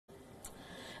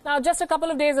Now, just a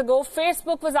couple of days ago,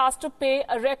 Facebook was asked to pay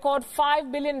a record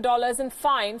 $5 billion in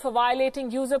fine for violating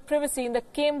user privacy in the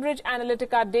Cambridge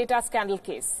Analytica data scandal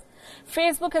case.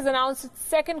 Facebook has announced its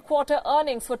second quarter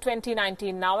earnings for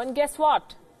 2019 now, and guess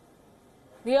what?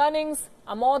 The earnings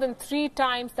are more than 3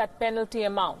 times that penalty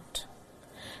amount.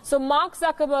 So Mark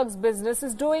Zuckerberg's business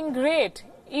is doing great,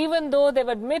 even though they've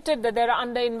admitted that they're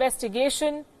under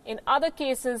investigation in other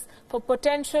cases for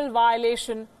potential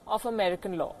violation of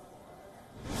American law.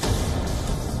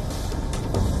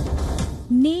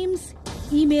 Names,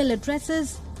 email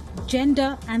addresses,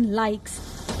 gender and likes.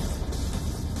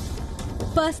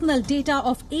 Personal data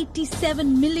of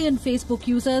 87 million Facebook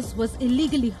users was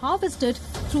illegally harvested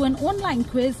through an online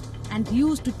quiz and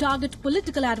used to target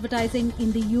political advertising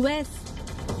in the US.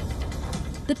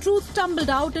 The truth tumbled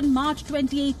out in March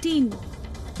 2018.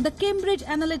 The Cambridge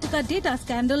Analytica data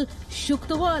scandal shook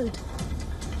the world.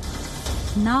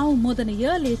 Now, more than a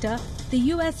year later, the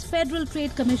US Federal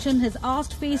Trade Commission has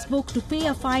asked Facebook to pay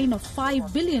a fine of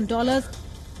 $5 billion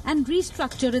and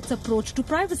restructure its approach to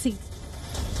privacy.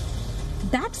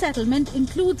 That settlement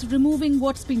includes removing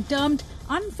what's been termed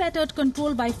unfettered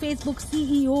control by Facebook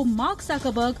CEO Mark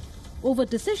Zuckerberg over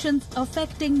decisions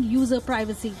affecting user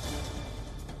privacy.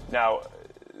 Now,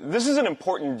 this is an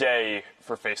important day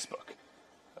for Facebook.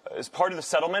 As part of the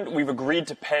settlement, we've agreed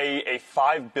to pay a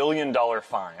 $5 billion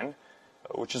fine,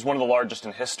 which is one of the largest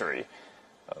in history.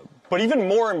 But even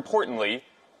more importantly,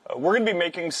 we're going to be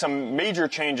making some major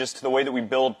changes to the way that we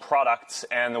build products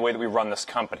and the way that we run this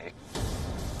company.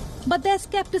 But there's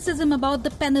skepticism about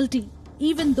the penalty.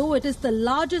 Even though it is the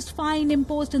largest fine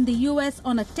imposed in the US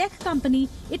on a tech company,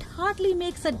 it hardly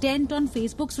makes a dent on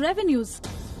Facebook's revenues.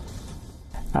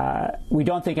 We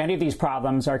don't think any of these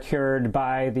problems are cured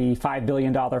by the $5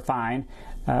 billion fine.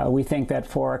 We think that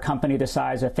for a company the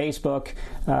size of Facebook,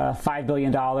 $5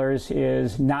 billion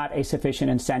is not a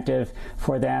sufficient incentive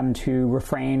for them to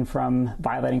refrain from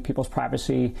violating people's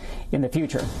privacy in the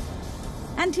future.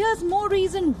 And here's more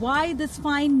reason why this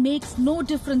fine makes no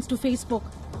difference to Facebook.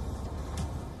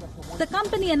 The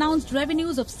company announced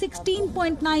revenues of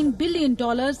 $16.9 billion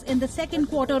in the second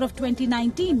quarter of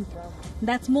 2019.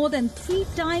 That's more than 3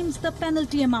 times the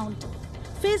penalty amount.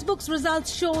 Facebook's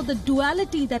results show the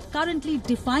duality that currently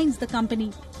defines the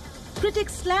company.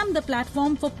 Critics slam the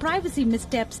platform for privacy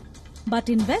missteps, but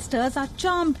investors are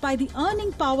charmed by the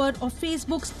earning power of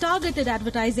Facebook's targeted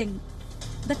advertising.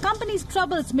 The company's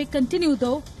troubles may continue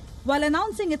though. While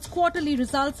announcing its quarterly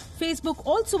results, Facebook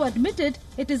also admitted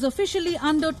it is officially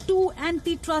under 2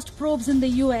 antitrust probes in the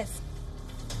US.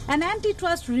 An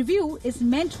antitrust review is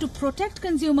meant to protect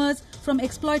consumers from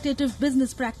exploitative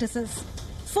business practices.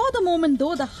 For the moment,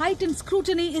 though, the heightened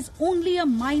scrutiny is only a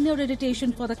minor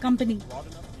irritation for the company.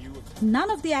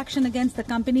 None of the action against the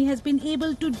company has been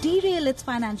able to derail its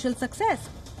financial success.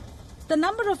 The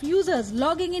number of users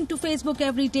logging into Facebook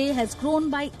every day has grown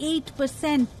by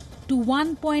 8% to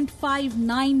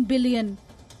 1.59 billion.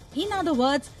 In other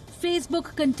words,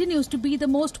 Facebook continues to be the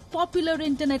most popular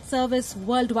internet service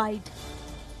worldwide.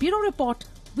 Bureau Report,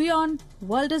 WION,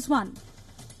 World is One.